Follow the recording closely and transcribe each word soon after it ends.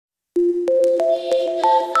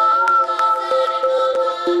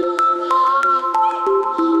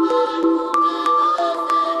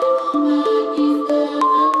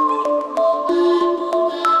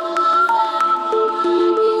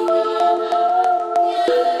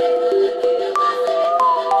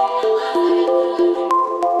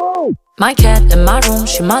My cat in my room,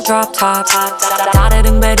 she my drop top.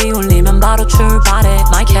 다른 벨이 울리면 바로 출발해.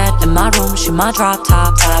 My cat in my room, she my drop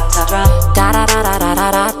top.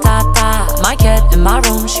 다라라라라라라따따. My cat in my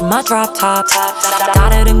room, she my drop top.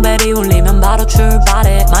 다른 벨이 울리면 바로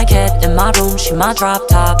출발해. My cat in my room, she my drop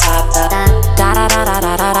top.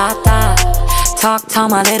 다라라라라라따. Talk,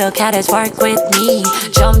 my little cat has work with me.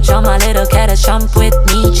 Jump, my little cat has jump with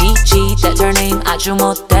me. Gigi, that's her name. 아주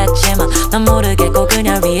못됐지만 난 모르겠고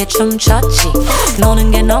그녀 위에 춤췄지. 노는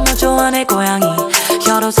게 너무 좋아 내 고양이.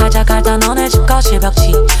 혀로 살짝 핥아 너네 집 거실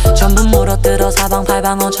벽지. 전부 물어뜯어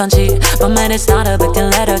사방팔방 오천지. But man it's not a big deal,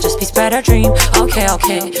 let her just be spread her dream. Okay,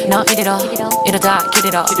 now eat it up. 이러다 get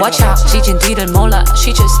it up. Watch out, 지진 뒤를 몰라.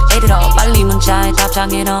 She just ate it up. 빨리 문자에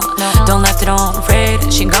답장해 너. Don't left it on red.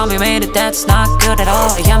 신감이 made it, that's not good at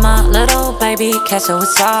all. Yeah, my little baby cat so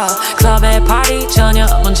it's all. 클럽에 party 전혀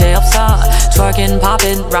문제 없어. Twerking,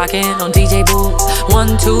 popping, rocking on DJ booth.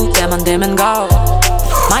 1, 2 때만 되면 go.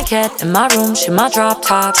 My cat in my room, she my drop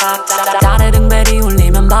top. 다른 벨이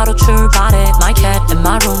울리면 바로 출발해. My cat in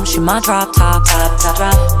my room, she my drop top.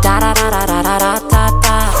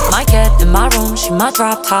 다라라라라라따따. My cat in my room, she my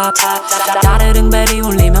drop top. 다른 벨이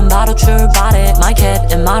울리면 바로 출발해. My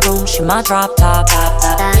cat in my room, she my drop top.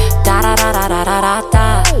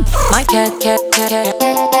 다라라라라라따. My cat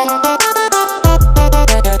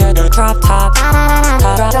drop top.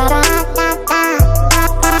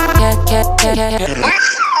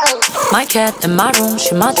 My cat in my room,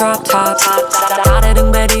 she my drop top.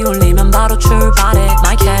 다른 벨이 울리면 바로 출발해.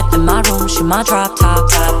 My cat in my room, she my drop top.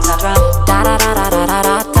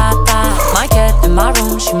 다라라라라라따따. My cat in my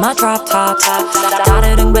room, she my drop top.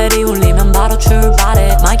 다른 벨이 울리면 바로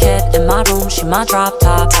출발해. My cat in my room, she my drop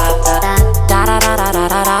top.